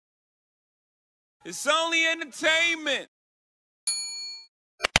It's only entertainment.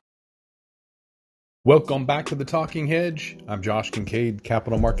 Welcome back to the Talking Hedge. I'm Josh Kincaid,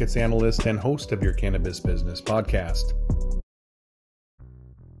 capital markets analyst and host of your Cannabis Business Podcast.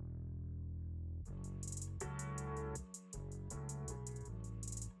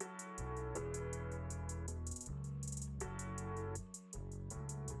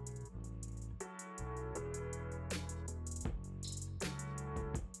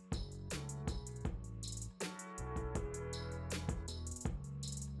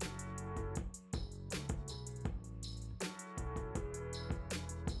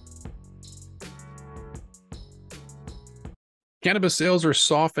 Cannabis sales are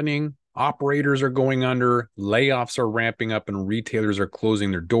softening, operators are going under, layoffs are ramping up, and retailers are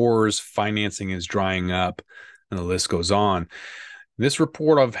closing their doors, financing is drying up, and the list goes on. In this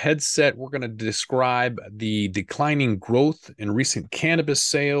report of Headset, we're going to describe the declining growth in recent cannabis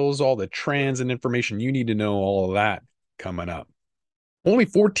sales, all the trends and information you need to know, all of that coming up. Only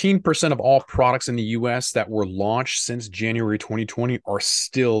 14% of all products in the US that were launched since January 2020 are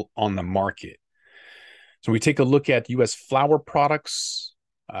still on the market. So we take a look at US flower products.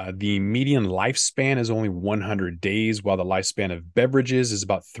 The median lifespan is only 100 days, while the lifespan of beverages is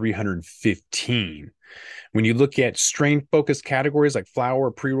about 315. When you look at strain-focused categories like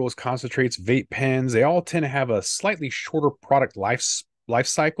flower, pre-rolls, concentrates, vape pens, they all tend to have a slightly shorter product life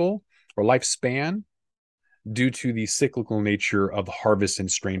cycle or lifespan due to the cyclical nature of harvest and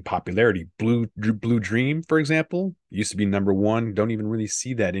strain popularity. Blue Dream, for example, used to be number one. Don't even really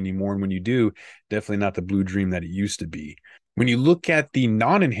see that anymore. And when you do, definitely not the Blue Dream that it used to be. When you look at the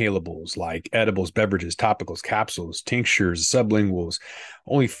non-inhalables like edibles, beverages, topicals, capsules, tinctures, sublinguals,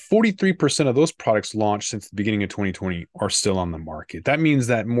 only 43% of those products launched since the beginning of 2020 are still on the market. That means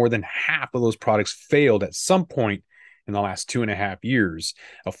that more than half of those products failed at some point in the last 2.5 years.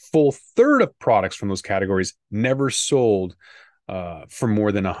 A full third of products from those categories never sold for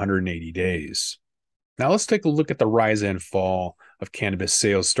more than 180 days. Now let's take a look at the rise and fall of cannabis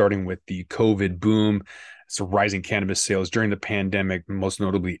sales, starting with the COVID boom. So rising cannabis sales during the pandemic, most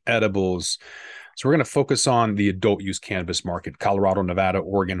notably edibles. So we're going to focus on the adult use cannabis market, Colorado, Nevada,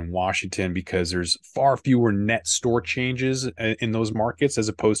 Oregon, and Washington, because there's far fewer net store changes in those markets as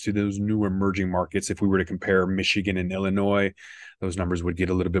opposed to those new emerging markets. If we were to compare Michigan and Illinois, those numbers would get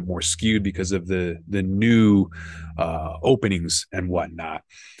a little bit more skewed because of the new openings and whatnot.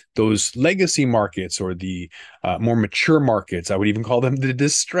 Those legacy markets or the more mature markets, I would even call them the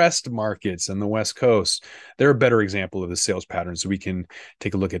distressed markets on the West Coast, they're a better example of the sales patterns. So we can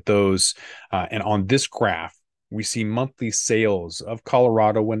take a look at those. And on this graph, we see monthly sales of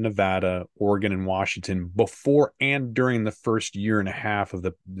Colorado and Nevada, Oregon, and Washington before and during the first year and a half of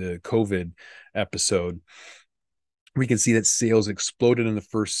the COVID episode. We can see that sales exploded in the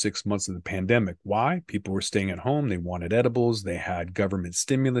first 6 months of the pandemic. Why? People were staying at home. They wanted edibles. They had government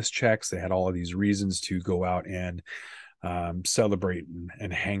stimulus checks. They had all of these reasons to go out and celebrate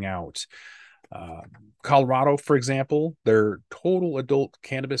and hang out. Colorado, for example, their total adult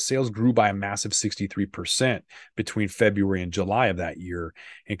cannabis sales grew by a massive 63% between February and July of that year.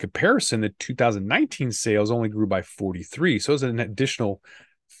 In comparison, the 2019 sales only grew by 43%. So it's an additional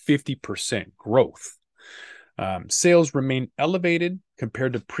 50% growth. Sales remain elevated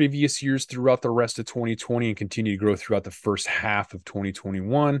compared to previous years throughout the rest of 2020 and continue to grow throughout the first half of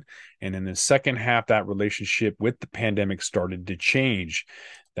 2021. And in the second half, that relationship with the pandemic started to change.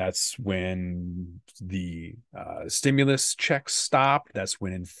 That's when the stimulus checks stopped. That's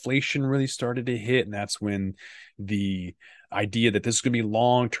when inflation really started to hit. And that's when the idea that this is going to be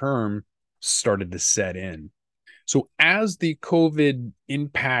long-term started to set in. So as the COVID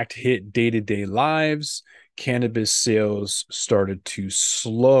impact hit day-to-day lives, cannabis sales started to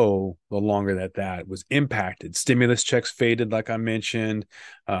slow the longer that was impacted. Stimulus checks faded, like I mentioned.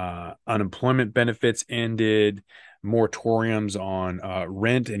 Unemployment benefits ended. Moratoriums on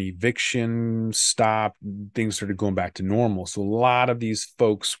rent and eviction stopped. Things started going back to normal. So a lot of these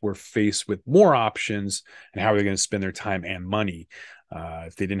folks were faced with more options and how are they going to spend their time and money.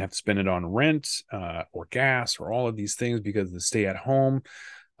 If they didn't have to spend it on rent or gas or all of these things because of the stay at home,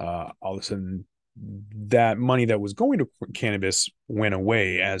 all of a sudden that money that was going to cannabis went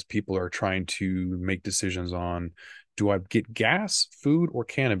away as people are trying to make decisions on, do I get gas, food, or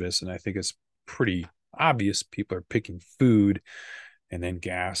cannabis? And I think it's pretty obvious people are picking food and then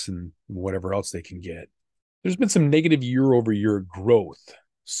gas and whatever else they can get. There's been some negative year-over-year growth.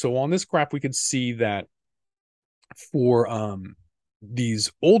 So on this graph, we can see that for these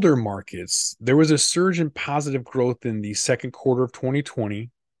older markets, there was a surge in positive growth in the second quarter of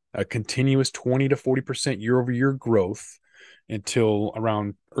 2020, a continuous 20 to 40% year-over-year growth until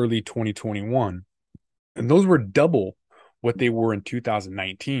around early 2021. And those were double what they were in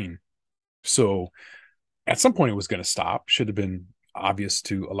 2019. So at some point it was going to stop. Should have been obvious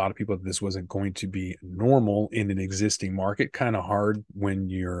to a lot of people that this wasn't going to be normal in an existing market. Kind of hard when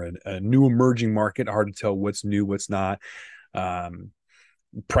you're a new emerging market, hard to tell what's new, what's not. Um,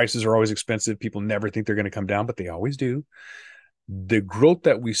 Prices are always expensive. People never think they're going to come down, but they always do. The growth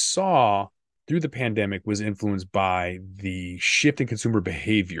that we saw through the pandemic was influenced by the shift in consumer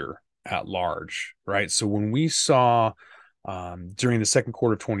behavior at large, right? So when we saw during the second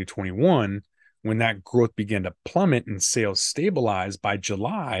quarter of 2021, when that growth began to plummet and sales stabilized by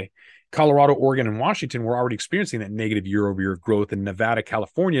July, Colorado, Oregon, and Washington were already experiencing that negative year-over-year growth, and Nevada,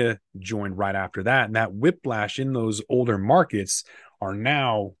 California joined right after that. And that whiplash in those older markets are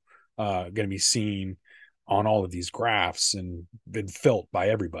now going to be seen on all of these graphs and been felt by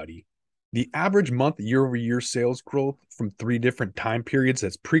everybody. The average month year-over-year sales growth from three different time periods,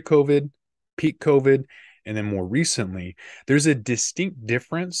 that's pre-COVID, peak COVID, and then more recently, there's a distinct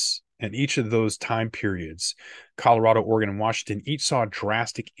difference in each of those time periods. Colorado, Oregon, and Washington each saw a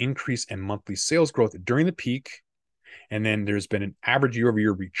drastic increase in monthly sales growth during the peak. And then there's been an average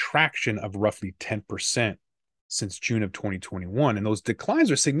year-over-year retraction of roughly 10% since June of 2021. And those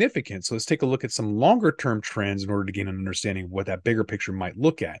declines are significant. So let's take a look at some longer term trends in order to gain an understanding of what that bigger picture might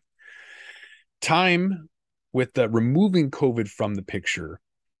look at. Time with removing COVID from the picture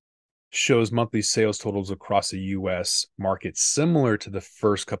shows monthly sales totals across the US market similar to the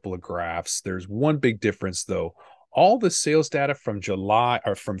first couple of graphs. There's one big difference though. All the sales data from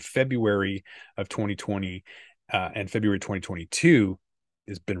February of 2020 and February 2022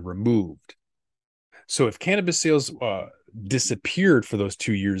 has been removed. So if cannabis sales disappeared for those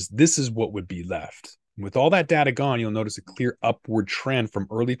 2 years, this is what would be left. With all that data gone, you'll notice a clear upward trend from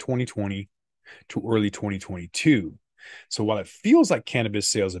early 2020 to early 2022. So while it feels like cannabis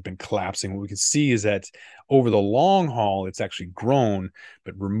sales have been collapsing, what we can see is that over the long haul, it's actually grown,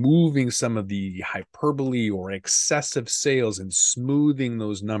 but removing some of the hyperbole or excessive sales and smoothing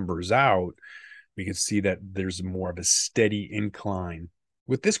those numbers out, we can see that there's more of a steady incline.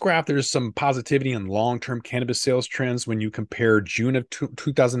 With this graph, there's some positivity on long-term cannabis sales trends when you compare June of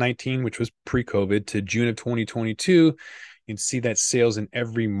 2019, which was pre-COVID, to June of 2022. You can see that sales in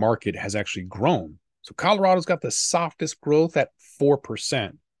every market has actually grown. So Colorado's got the softest growth at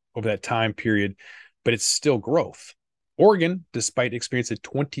 4% over that time period, but it's still growth. Oregon, despite experiencing a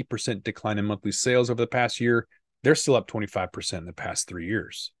 20% decline in monthly sales over the past year, they're still up 25% in the past 3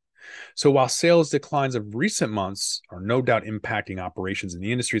 years. So while sales declines of recent months are no doubt impacting operations in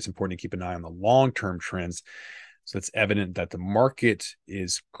the industry, it's important to keep an eye on the long-term trends. So it's evident that the market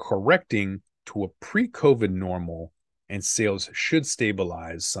is correcting to a pre-COVID normal and sales should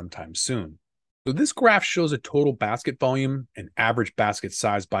stabilize sometime soon. So this graph shows a total basket volume and average basket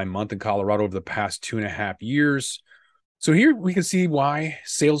size by month in Colorado over the past 2.5 years. So here we can see why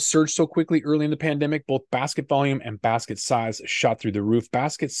sales surged so quickly early in the pandemic. Both basket volume and basket size shot through the roof.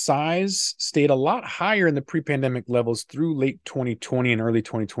 Basket size stayed a lot higher in the pre-pandemic levels through late 2020 and early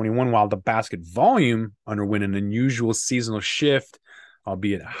 2021, while the basket volume underwent an unusual seasonal shift,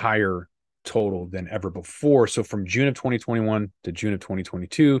 albeit higher total than ever before. So from June of 2021 to June of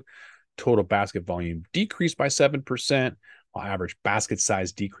 2022, total basket volume decreased by 7%, while average basket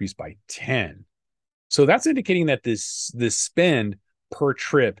size decreased by 10%. So that's indicating that this spend per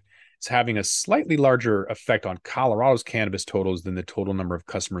trip is having a slightly larger effect on Colorado's cannabis totals than the total number of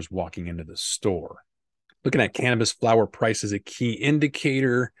customers walking into the store. Looking at cannabis flower price as a key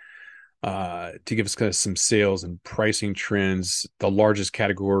indicator to give us kind of some sales and pricing trends, the largest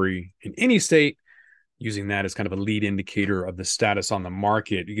category in any state, using that as kind of a lead indicator of the status on the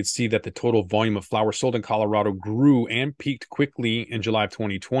market. You can see that the total volume of flower sold in Colorado grew and peaked quickly in July of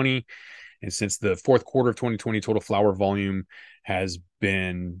 2020. And since the fourth quarter of 2020, total flower volume has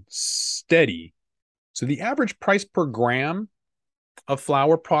been steady. So the average price per gram of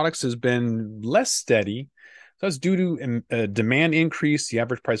flower products has been less steady. So that's due to a demand increase. The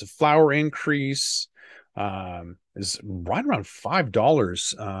average price of flower increase is right around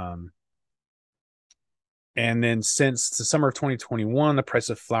 $5. And then since the summer of 2021, the price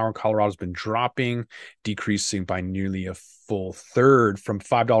of flower in Colorado has been dropping, decreasing by nearly a full third from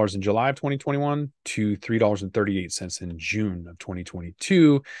 $5 in July of 2021 to $3.38 in June of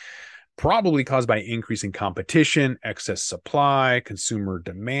 2022, probably caused by increasing competition, excess supply, consumer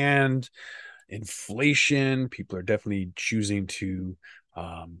demand, inflation. People are definitely choosing to,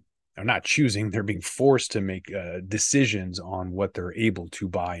 they're not choosing, they're being forced to make decisions on what they're able to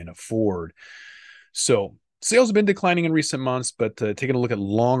buy and afford. So Sales have been declining in recent months, but taking a look at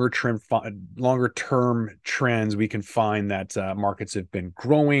longer term trends, we can find that markets have been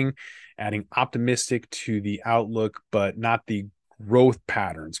growing, adding optimistic to the outlook, but not the growth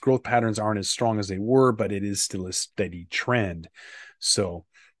patterns. Growth patterns aren't as strong as they were, but it is still a steady trend. So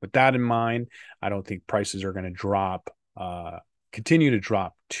with that in mind, I don't think prices are going to drop, continue to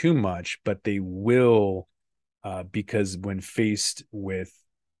drop too much, but they will, because when faced with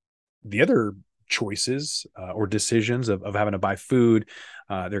the other choices or decisions of having to buy food,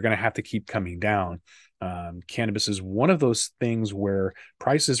 they're going to have to keep coming down. Cannabis is one of those things where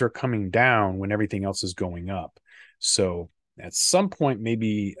prices are coming down when everything else is going up. So at some point,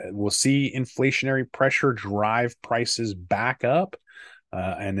 maybe we'll see inflationary pressure drive prices back up.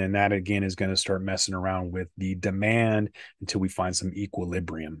 And then that again is going to start messing around with the demand until we find some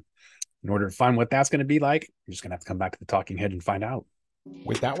equilibrium. In order to find what that's going to be like, you're just going to have to come back to the Talking Head and find out.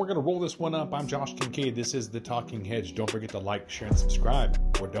 With that, we're going to roll this one up. I'm Josh Kincaid. This is the Talking Hedge. Don't forget to like, share, and subscribe,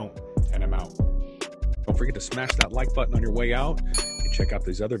 or don't, and I'm out. Don't forget to smash that like button on your way out and check out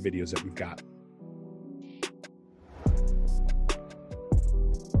these other videos that we've got.